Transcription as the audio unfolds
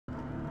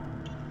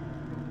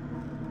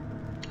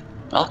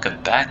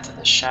Welcome back to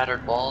the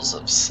shattered walls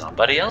of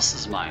somebody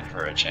else's mind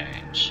for a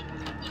change.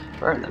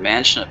 We're in the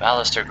mansion of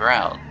Alistair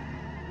Grout,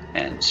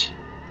 and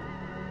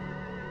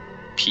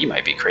he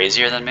might be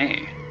crazier than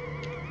me.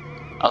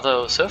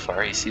 Although, so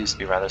far, he seems to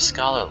be rather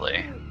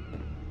scholarly,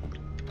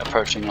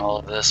 approaching all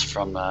of this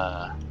from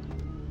an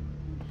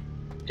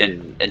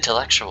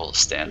intellectual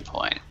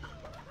standpoint.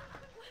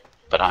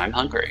 But I'm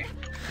hungry.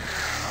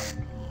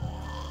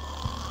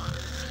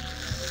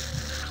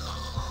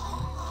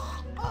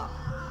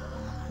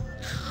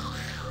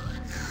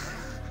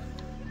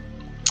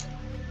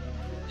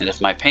 And if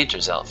my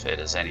painter's outfit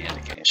is any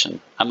indication,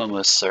 I'm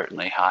almost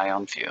certainly high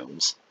on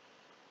fumes.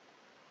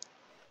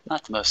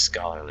 Not the most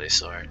scholarly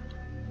sort,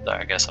 though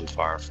I guess I'm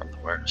far from the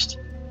worst.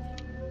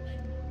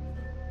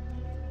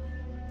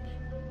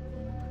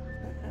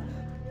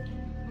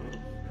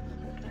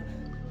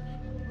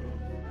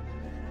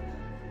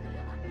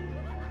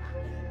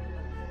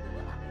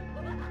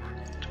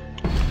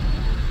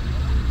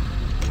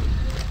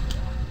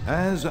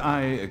 As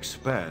I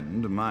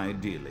expand my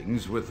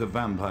dealings with the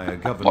vampire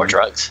government, More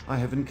drugs. I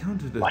have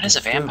encountered Why does a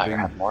vampire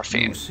have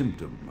morphine? new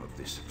symptom of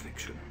this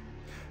affliction.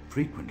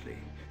 Frequently,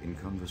 in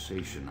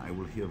conversation, I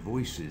will hear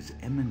voices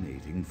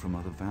emanating from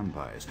other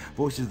vampires,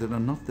 voices that are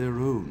not their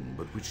own,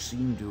 but which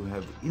seem to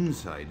have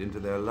insight into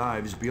their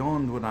lives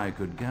beyond what I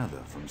could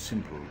gather from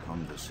simple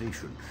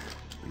conversation.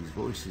 These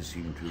voices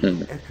seem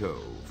to echo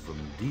from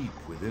deep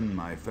within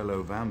my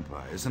fellow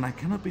vampires, and I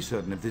cannot be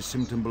certain if this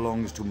symptom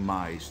belongs to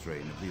my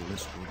strain of the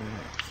illicit or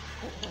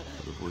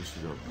theirs. The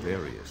voices are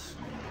various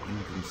and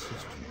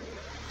inconsistent.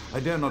 I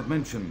dare not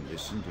mention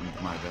this symptom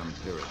to my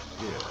vampiric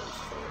peers,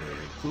 for they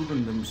have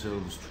proven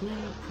themselves true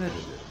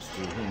predators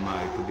to whom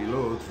I could be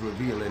loath to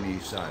reveal any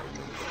sign of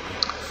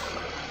weakness.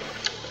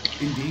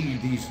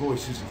 Indeed, these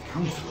voices have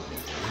counseled me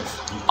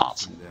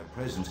in their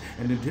presence,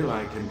 and until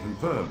I can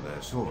confirm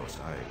their source,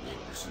 I will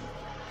listen.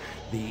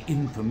 The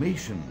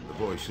information the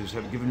voices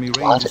have given me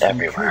ranges from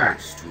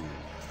curious to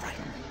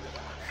frightening.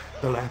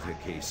 The latter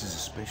case is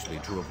especially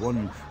true of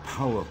one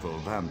powerful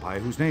vampire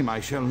whose name I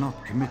shall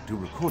not commit to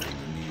recording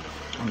in the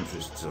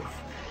interests of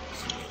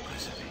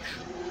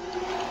self-preservation.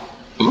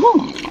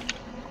 Ooh!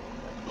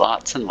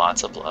 Lots and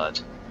lots of blood.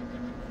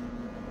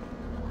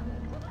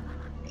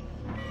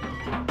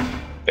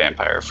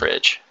 Vampire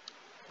fridge.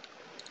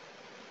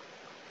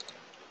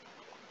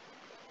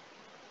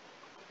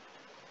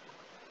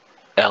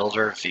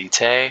 Elder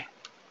Vitae?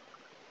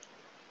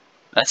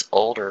 That's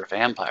older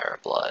vampire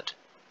blood.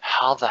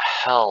 How the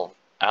hell,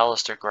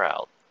 Alistair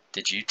Grout,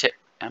 did you take...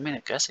 I mean,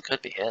 I guess it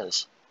could be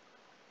his.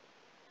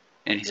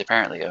 And he's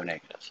apparently O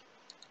negative.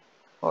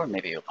 Or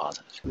maybe O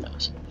positive, who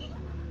knows.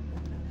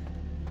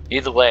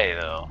 Either way,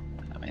 though,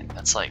 I mean,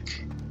 that's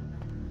like...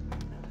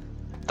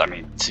 I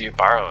mean, to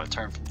borrow a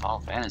term from Final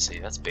Fantasy,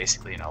 that's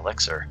basically an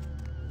elixir.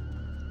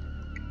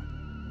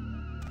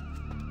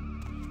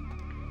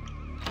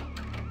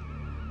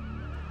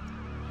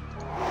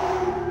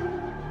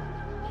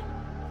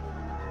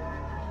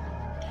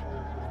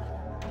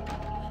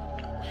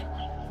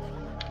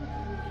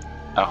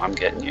 Oh, I'm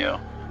getting you.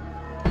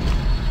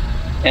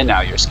 And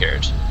now you're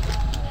scared.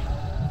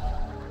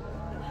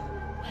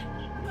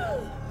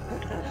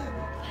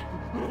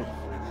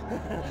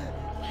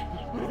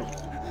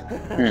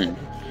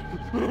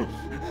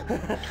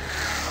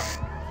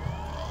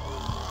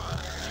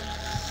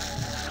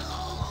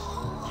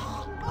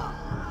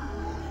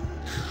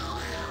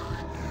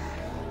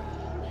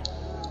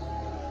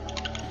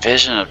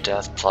 Vision of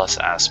death plus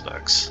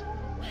aspects.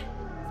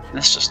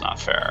 This is just not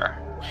fair.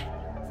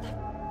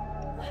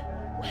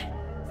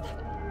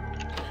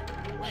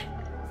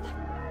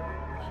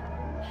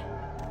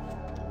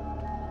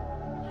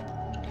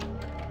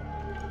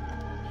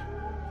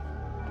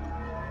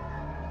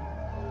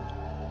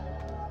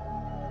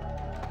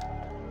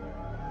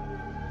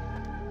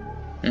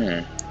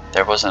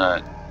 There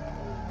wasn't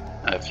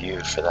a view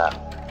for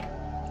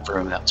that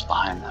room that was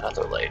behind that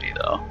other lady,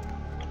 though.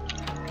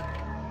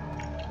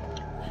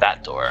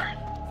 That door.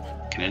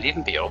 Can it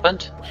even be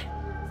opened?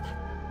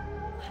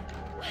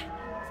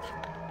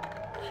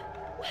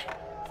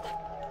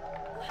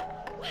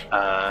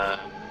 I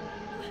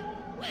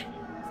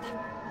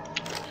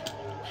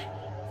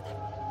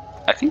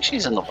think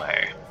she's in the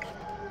way.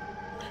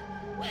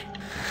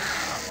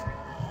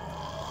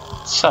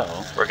 So,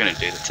 we're gonna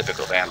do the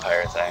typical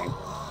vampire thing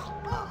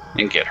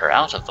and get her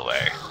out of the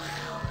way.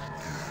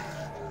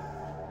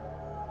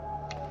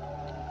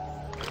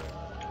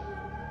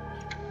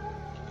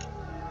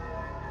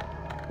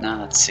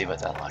 Now let's see what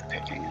that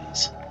lockpicking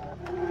is.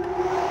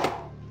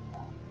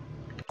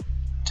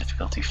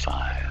 Difficulty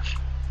 5.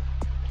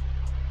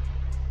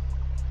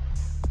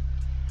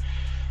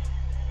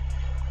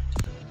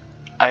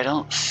 I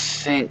don't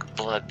think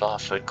Blood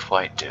Buff would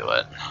quite do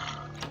it.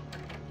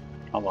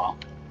 Oh well.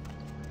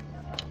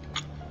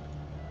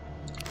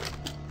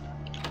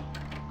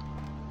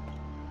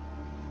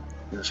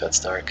 If that's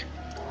dark.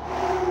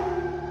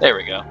 There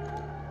we go.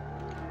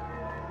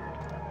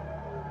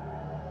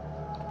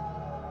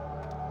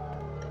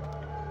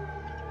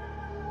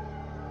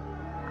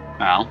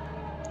 Well,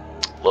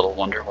 little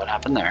wonder what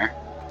happened there.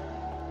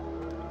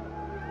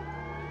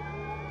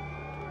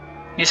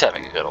 He's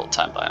having a good old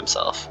time by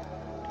himself.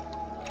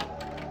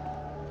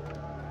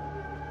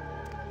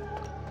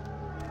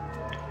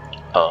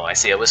 Oh, I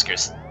see a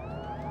Whiskers.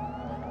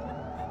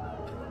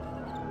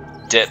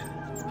 Dip.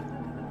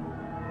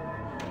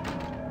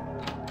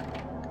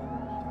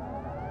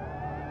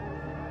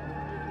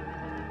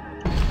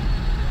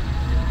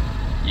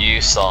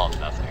 You saw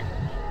nothing.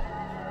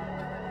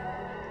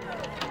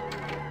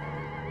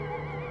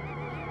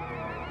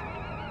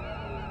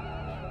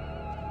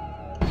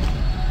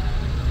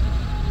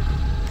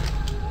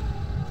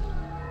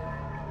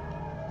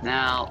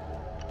 Now,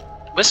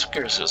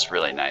 Whiskers was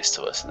really nice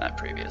to us in that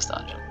previous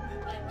dungeon.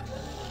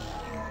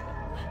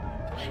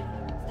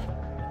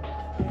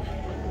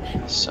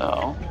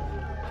 So,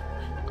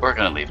 we're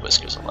gonna leave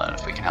Whiskers alone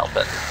if we can help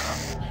it.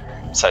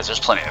 Besides, there's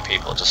plenty of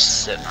people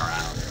just sitting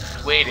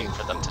around, waiting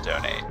for them to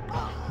donate.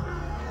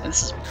 And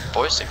this is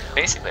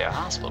basically a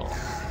hospital.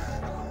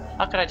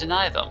 How could I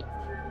deny them?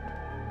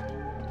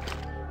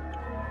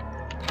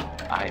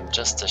 I'm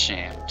just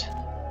ashamed.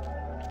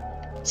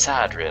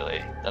 Sad,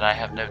 really, that I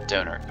have no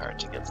donor card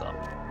to give them.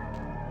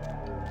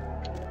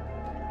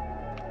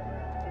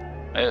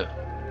 Ooh.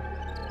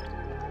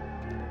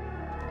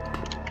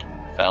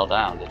 Fell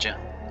down, did you?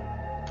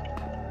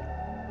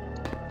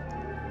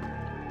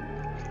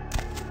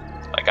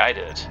 Like I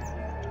did.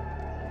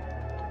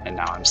 And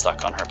now I'm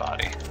stuck on her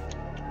body.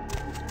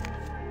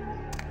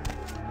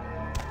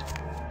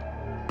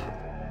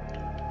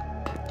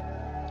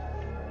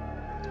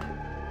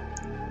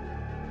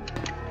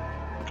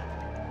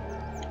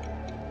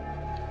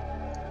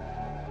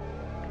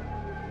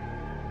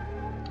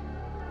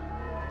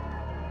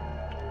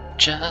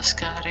 Just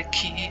gotta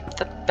keep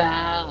the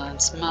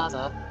balance,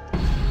 mother.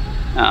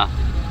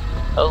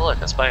 Oh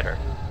look, a spider.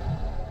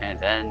 And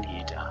then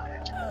he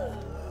died.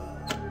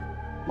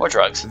 More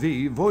drugs.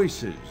 The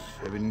voices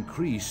have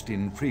increased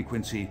in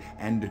frequency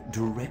and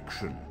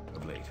direction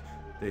of late.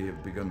 They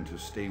have begun to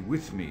stay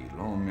with me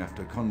long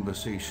after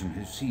conversation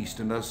has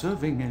ceased and are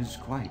serving as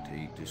quite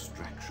a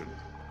distraction.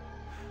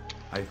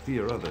 I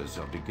fear others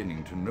are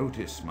beginning to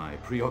notice my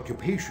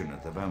preoccupation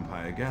at the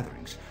vampire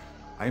gatherings.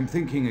 I am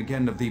thinking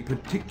again of the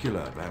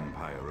particular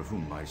vampire of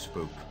whom I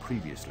spoke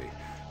previously,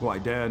 who I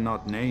dare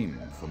not name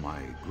for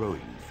my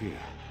growing fear.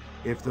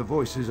 If the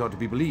voices are to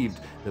be believed,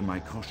 then my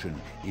caution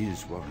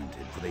is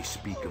warranted, for they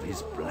speak of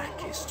his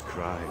blackest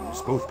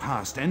crimes, both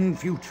past and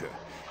future.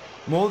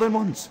 More than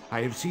once,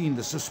 I have seen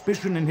the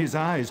suspicion in his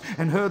eyes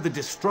and heard the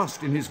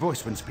distrust in his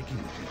voice when speaking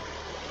with me.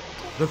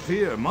 The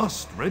fear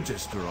must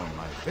register on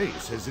my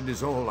face, as it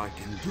is all I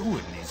can do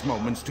in these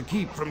moments to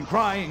keep from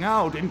crying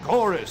out in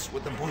chorus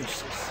with the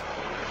voices.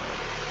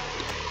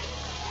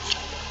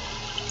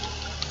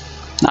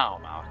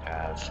 No,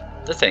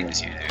 Malkav. The things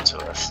you do to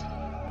us.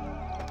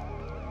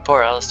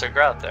 Poor Alistair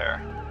Grout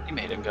there. You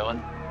made him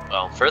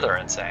go further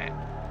insane.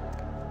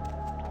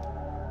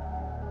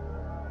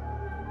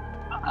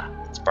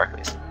 It's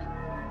Barclays.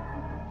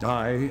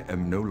 I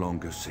am no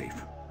longer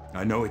safe.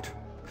 I know it.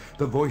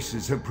 The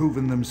voices have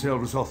proven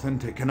themselves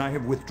authentic, and I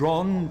have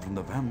withdrawn from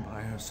the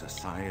Vampire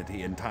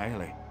Society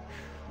entirely.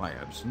 My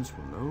absence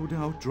will no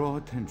doubt draw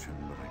attention,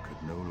 but I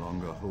could no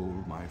longer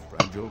hold my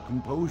fragile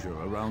composure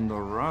around the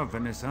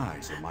ravenous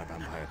eyes of my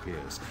vampire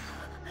peers,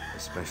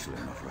 especially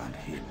not around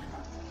him.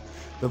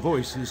 The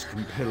voices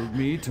compelled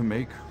me to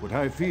make what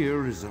I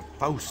fear is a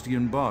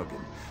Faustian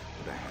bargain,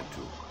 but I had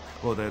to,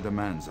 for their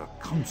demands are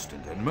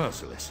constant and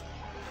merciless.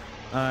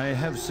 I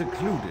have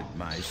secluded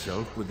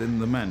myself within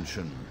the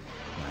mansion.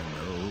 I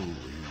know he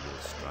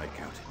will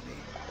strike out at me.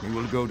 He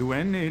will go to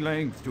any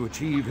length to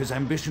achieve his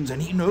ambitions,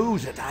 and he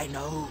knows it, I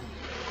know.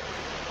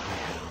 I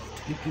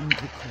have taken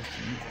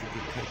precautions to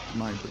protect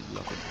my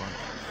beloved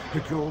wife. The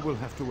cure will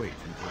have to wait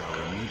until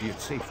our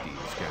immediate safety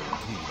is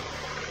guaranteed.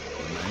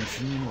 The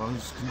mansion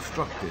was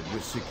constructed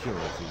with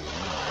security in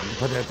mind,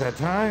 but at that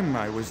time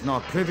I was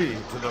not privy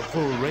to the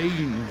full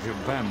range of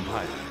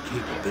vampire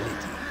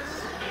capabilities.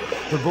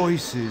 The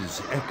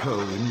voices echo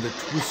in the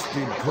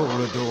twisted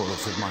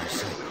corridors of my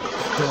psyche,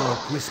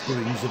 dark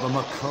whisperings of a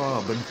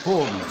macabre and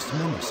formless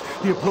menace,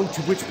 the approach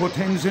of which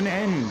portends an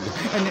end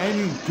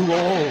to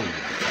all.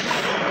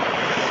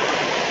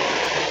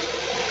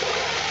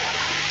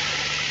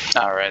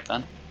 Alright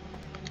then.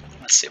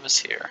 Let's see what's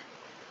here.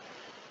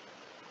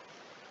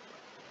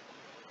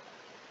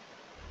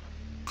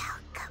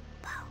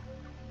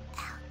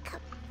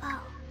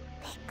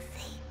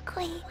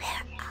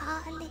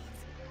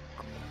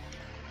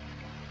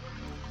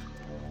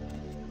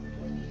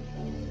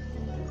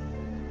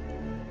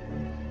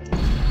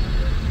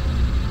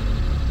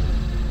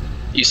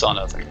 You saw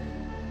nothing.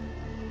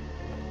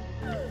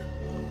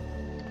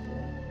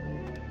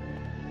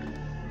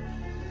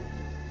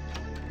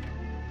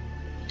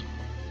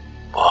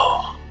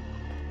 Whoa.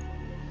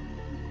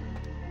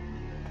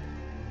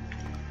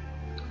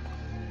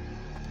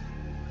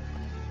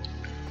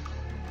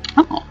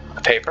 Oh,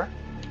 a paper.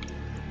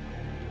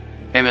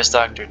 Famous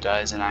doctor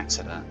dies in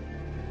accident.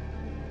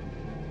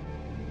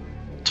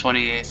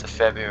 28th of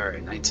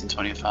February,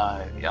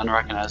 1925, the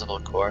unrecognizable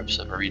corpse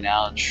of a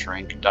renowned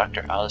shrink,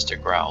 Dr. Alistair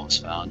Growl, was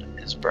found in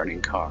his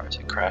burning car as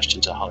he crashed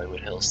into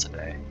Hollywood Hills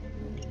today.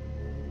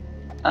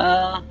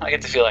 I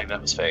get the feeling that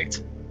was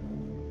faked.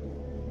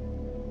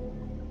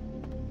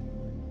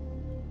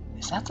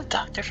 Is that the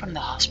doctor from the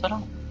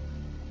hospital?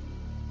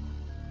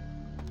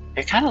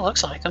 It kind of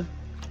looks like him.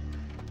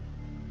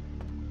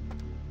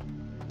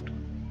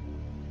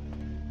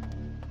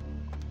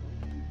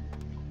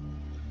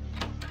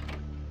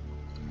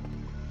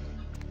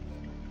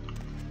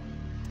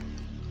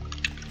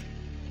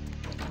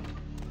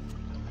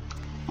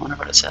 I wonder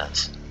what it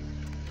says.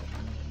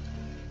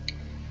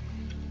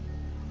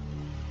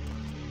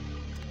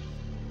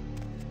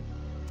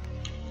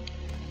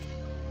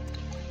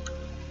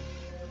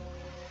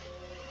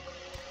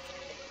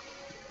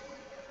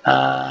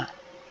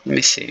 Let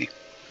me see.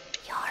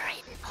 You're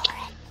in for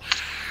it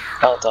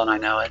now. Oh, don't I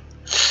know it?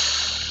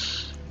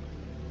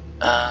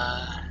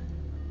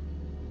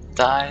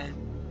 Died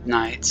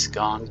nights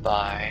gone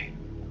by,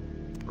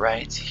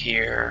 right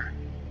here.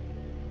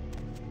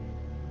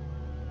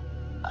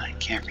 I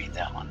can't read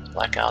that one.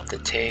 Black out the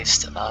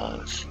taste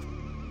of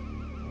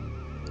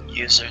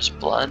user's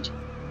blood.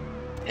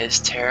 His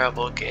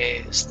terrible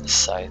gaze, the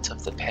sight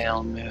of the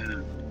pale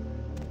moon.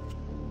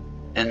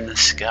 In the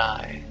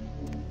sky,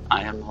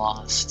 I am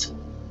lost,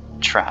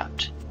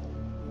 trapped.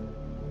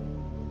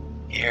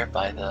 Here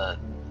by the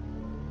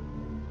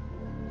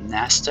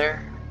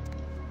Naster,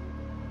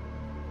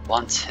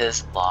 once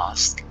his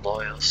lost,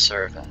 loyal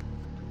servant,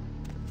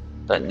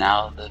 but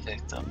now the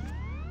victim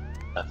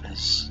of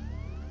his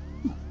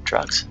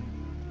drugs.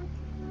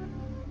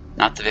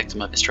 Not the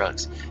victim of his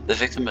drugs, the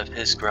victim of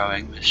his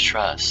growing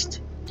mistrust.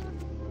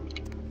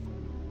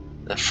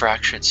 The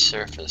fractured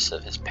surface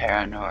of his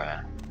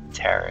paranoia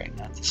tearing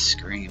at the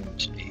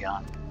screams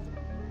beyond.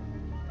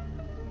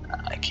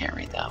 I can't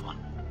read that one.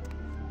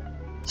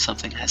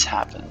 Something has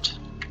happened.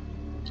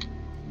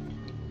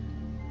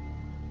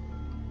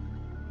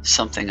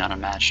 Something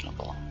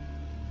unimaginable.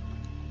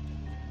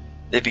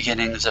 The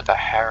beginnings of a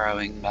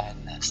harrowing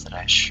madness that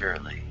I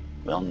surely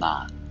will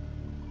not.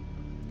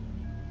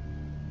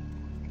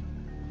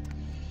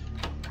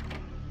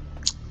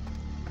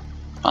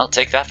 Well,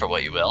 take that for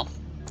what you will.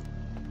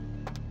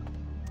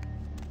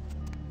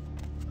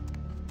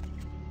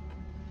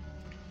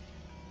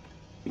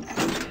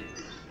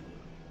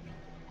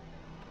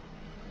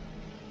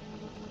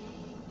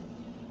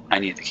 I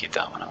need to keep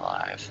that one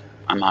alive.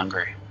 I'm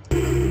hungry.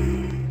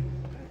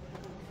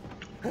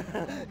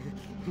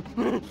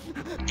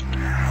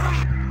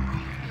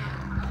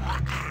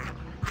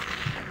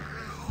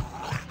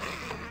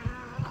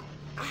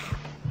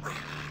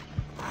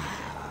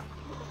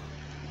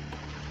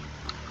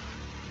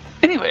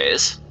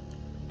 Anyways,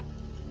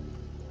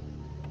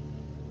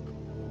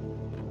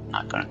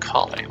 not gonna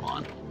call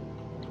anyone.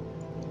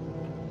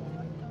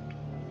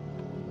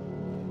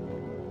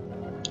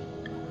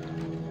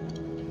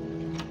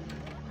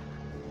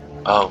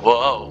 Oh,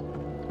 whoa.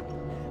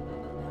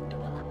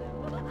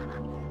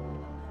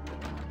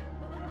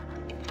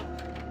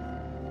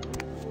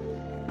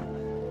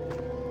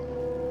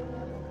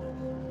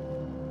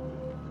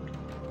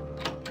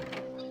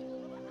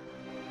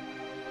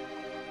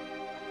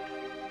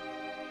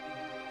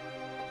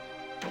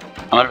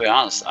 I'm gonna be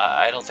honest,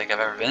 I don't think I've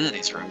ever been to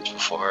these rooms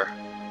before.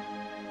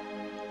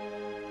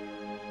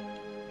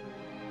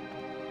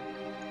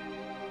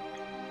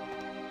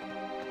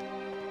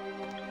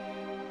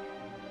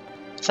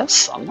 Is that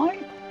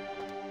sunlight?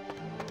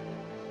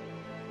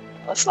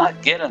 Let's not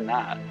get in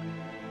that.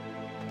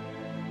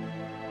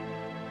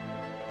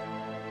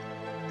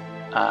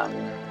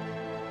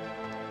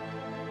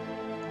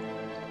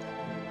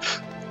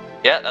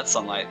 Yeah, that's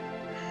sunlight.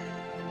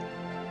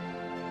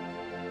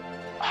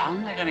 How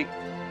am I gonna...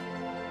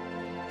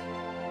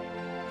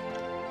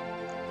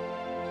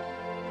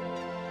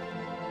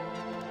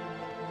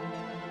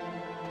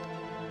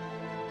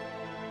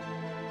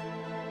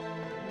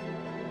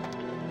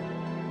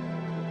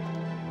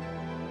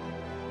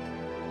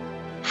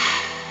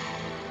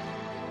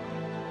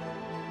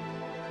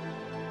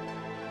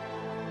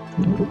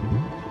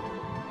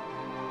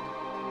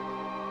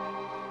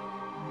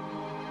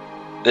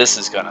 This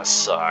is gonna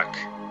suck.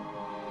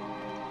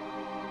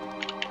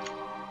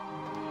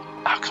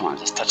 Oh, come on,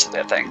 just touch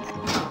that thing.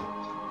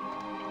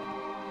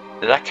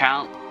 Did that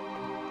count?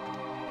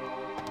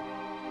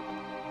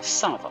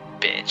 Son of a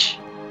bitch.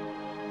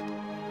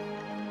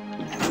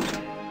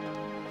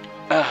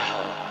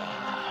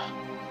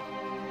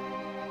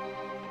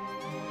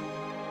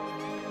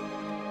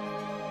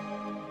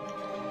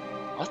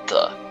 What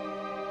the?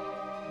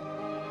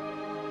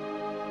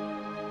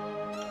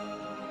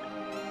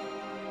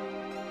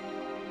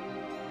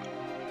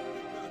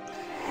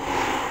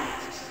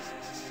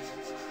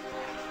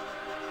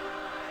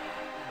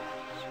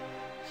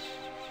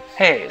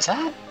 Hey, is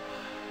that?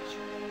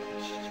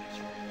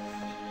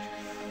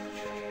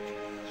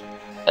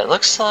 It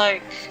looks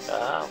like,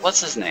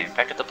 what's his name?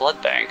 Back at the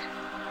blood bank.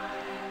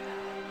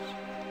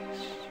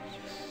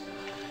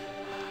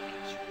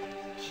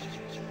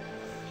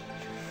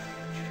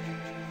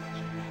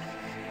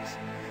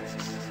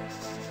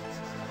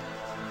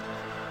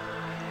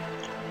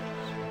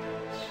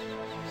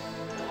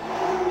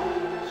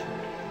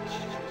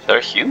 They're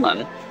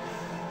human.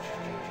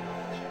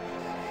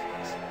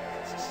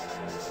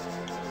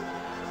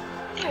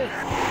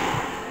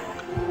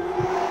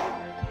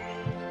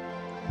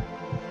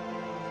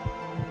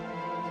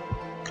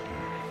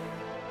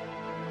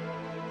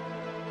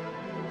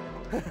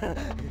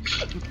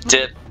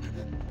 Dip.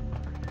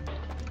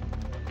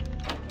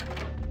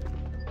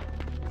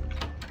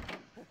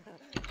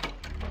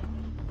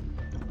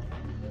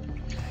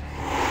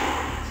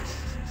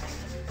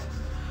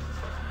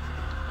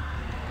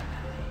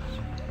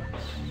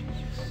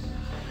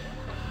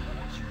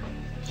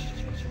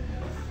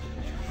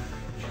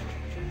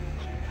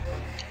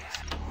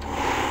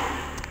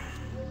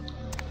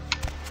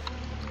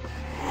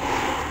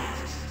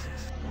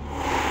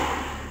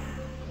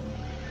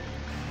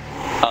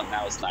 Oh,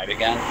 now it's night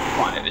again? Come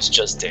on, it is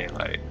just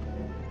daylight.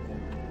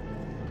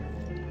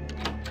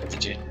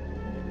 Did you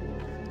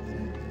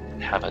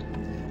have a...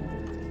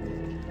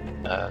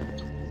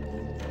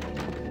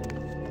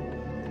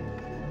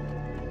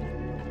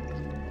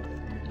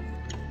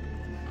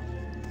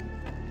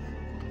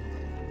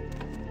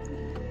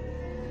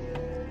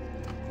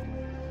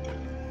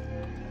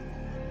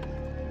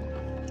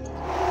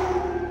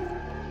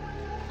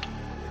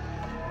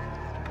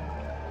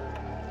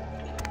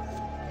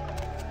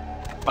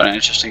 What an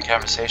interesting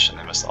conversation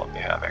they must all be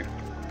having.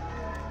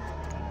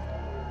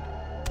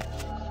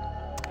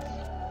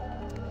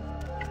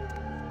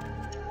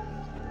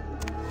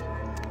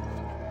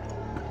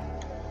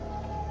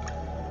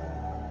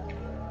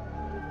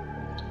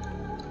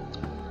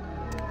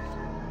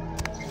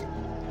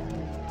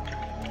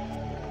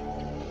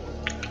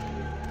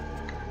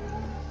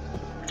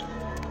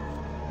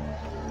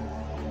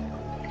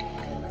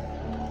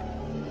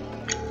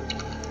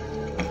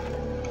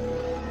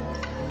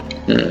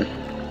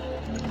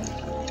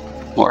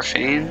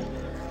 Morphine?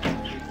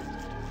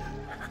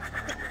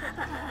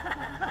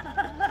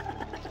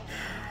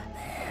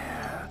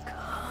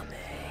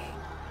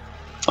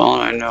 Don't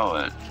I know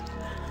it?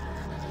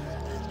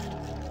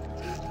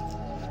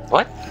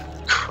 What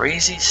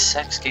crazy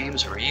sex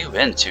games were you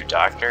into,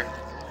 Doctor?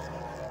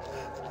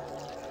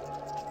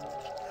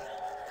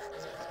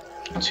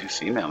 2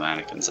 female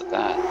mannequins at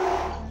that.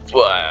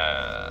 What?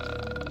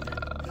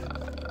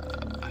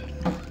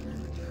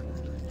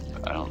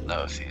 I don't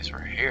know if these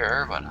were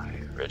here when I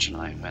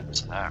originally went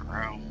to that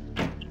room.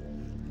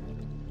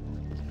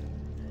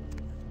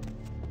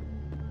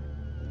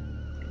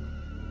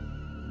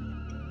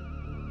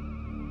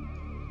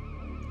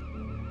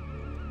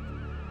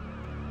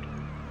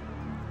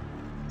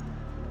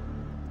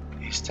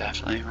 These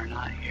definitely were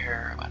not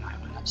here when I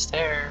went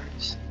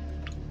upstairs.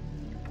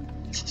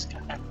 This is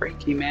kind of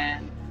freaky,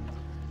 man.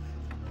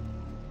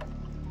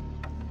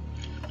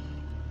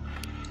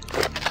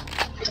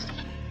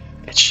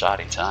 It's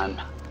shoddy time.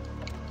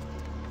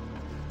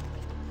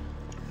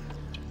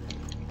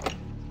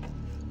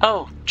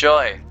 Oh,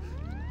 joy!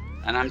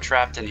 And I'm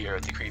trapped in here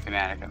with the creepy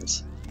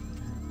mannequins.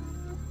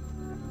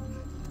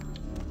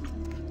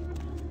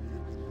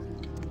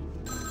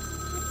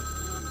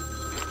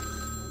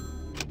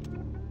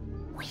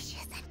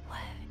 Wishes and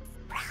words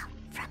brown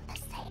from the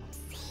same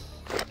sea.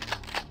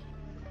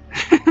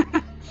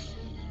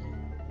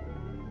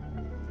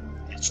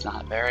 It's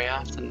not very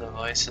often the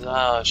voices.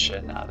 Oh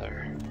shit, now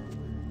they're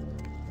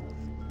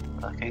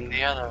looking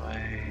the other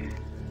way.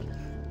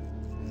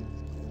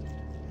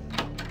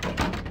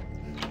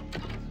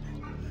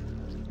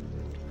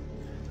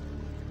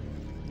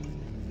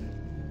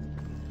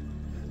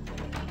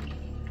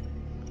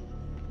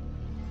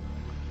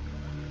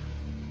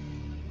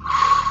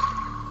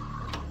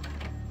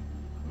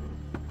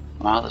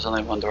 Well, there's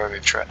only one door we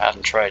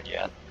haven't tried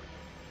yet.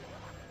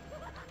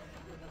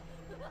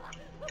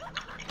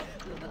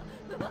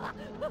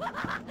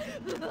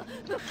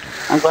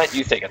 I'm glad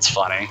you think it's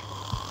funny.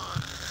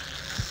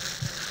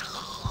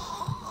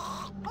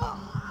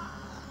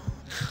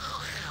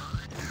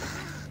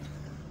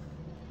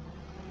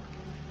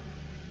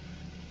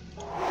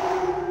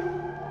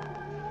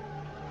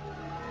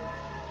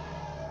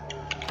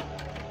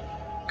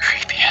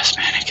 Creepy ass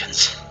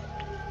mannequins.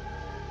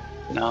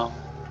 No.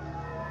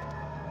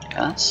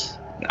 Yes?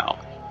 No.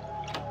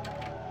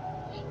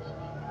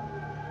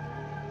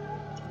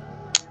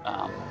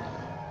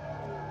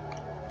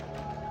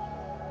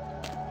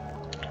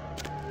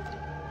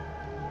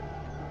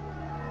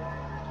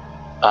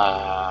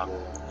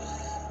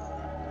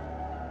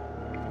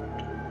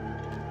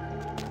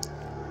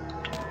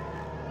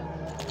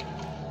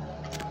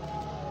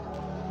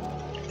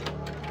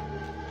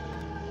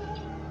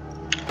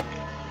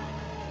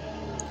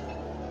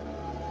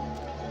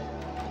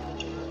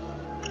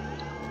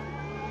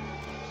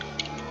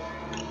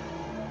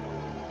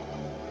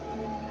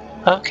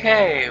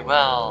 Okay,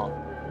 well,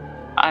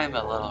 I'm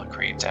a little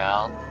creeped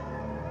out.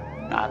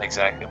 Not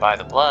exactly by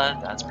the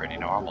blood, that's pretty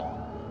normal.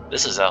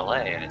 This is LA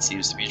and it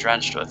seems to be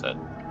drenched with it.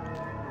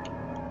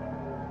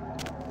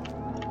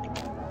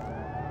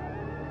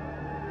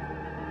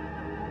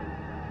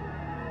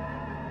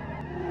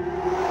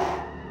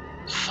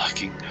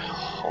 Fucking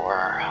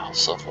horror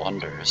house of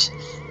wonders.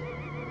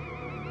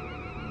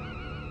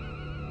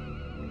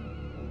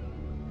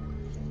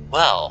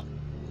 Well,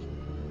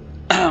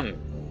 I'm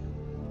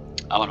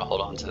gonna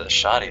hold on to the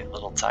shoddy a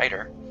little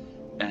tighter,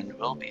 and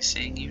we'll be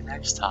seeing you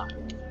next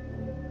time.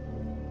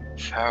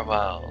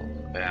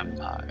 Farewell,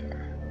 vampire.